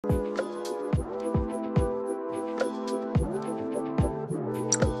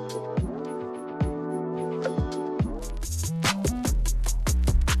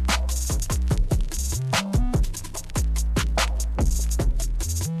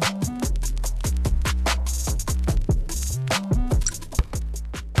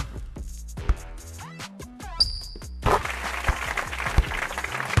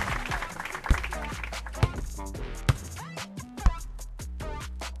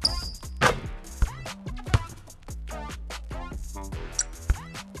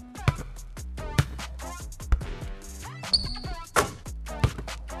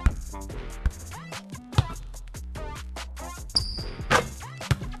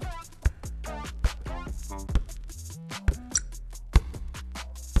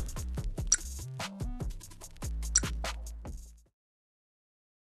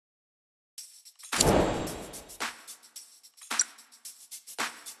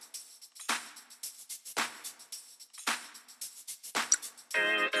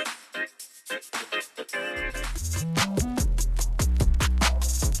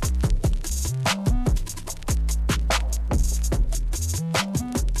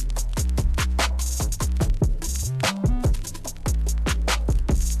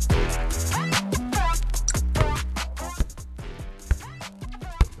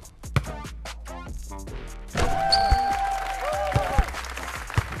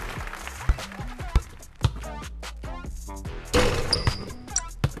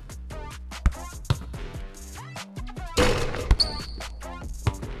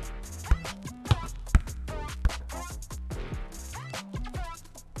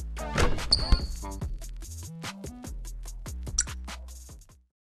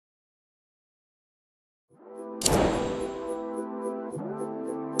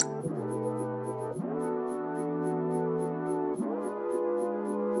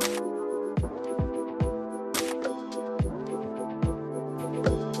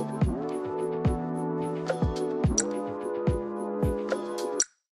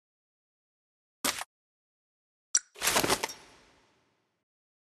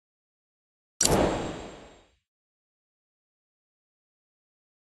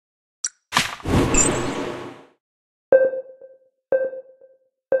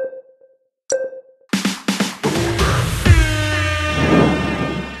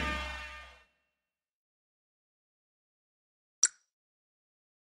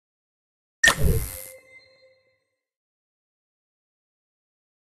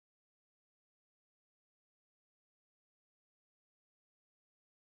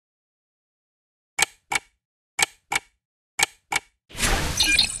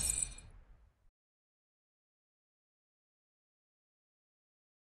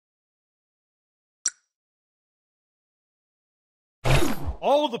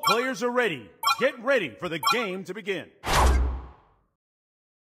All the players are ready. Get ready for the game to begin.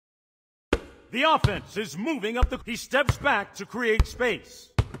 The offense is moving up the... He steps back to create space.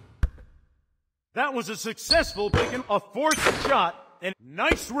 That was a successful pick and a forced shot and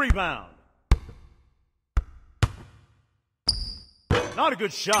nice rebound. Not a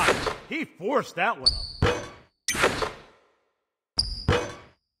good shot. He forced that one up.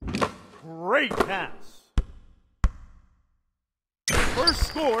 Great pass. First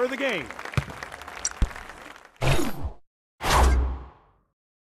score of the game.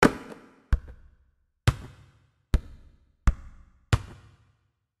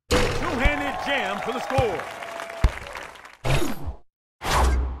 Two-handed jam for the score.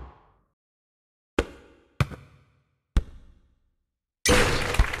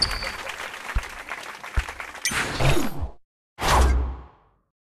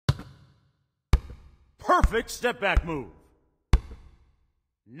 Perfect step-back move.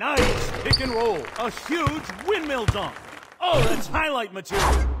 Nice pick and roll. A huge windmill dunk. Oh, that's highlight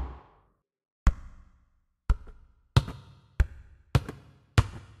material.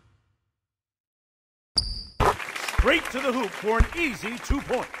 Straight to the hoop for an easy 2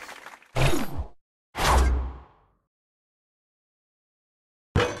 points.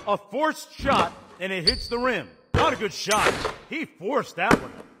 A forced shot, and it hits the rim. Not a good shot. He forced that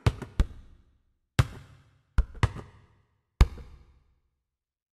one up.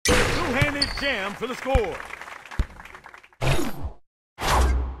 Two-handed jam for the score.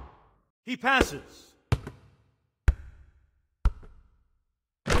 He passes.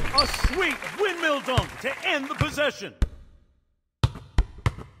 A sweet windmill dunk to end the possession.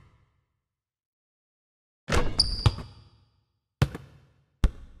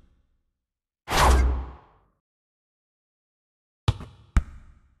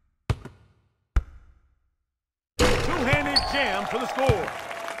 Two-handed jam for the score.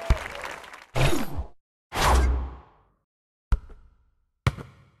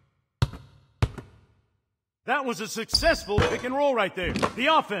 That was a successful pick and roll right there. The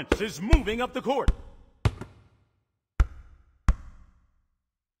offense is moving up the court.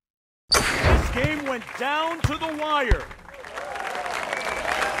 This game went down to the wire.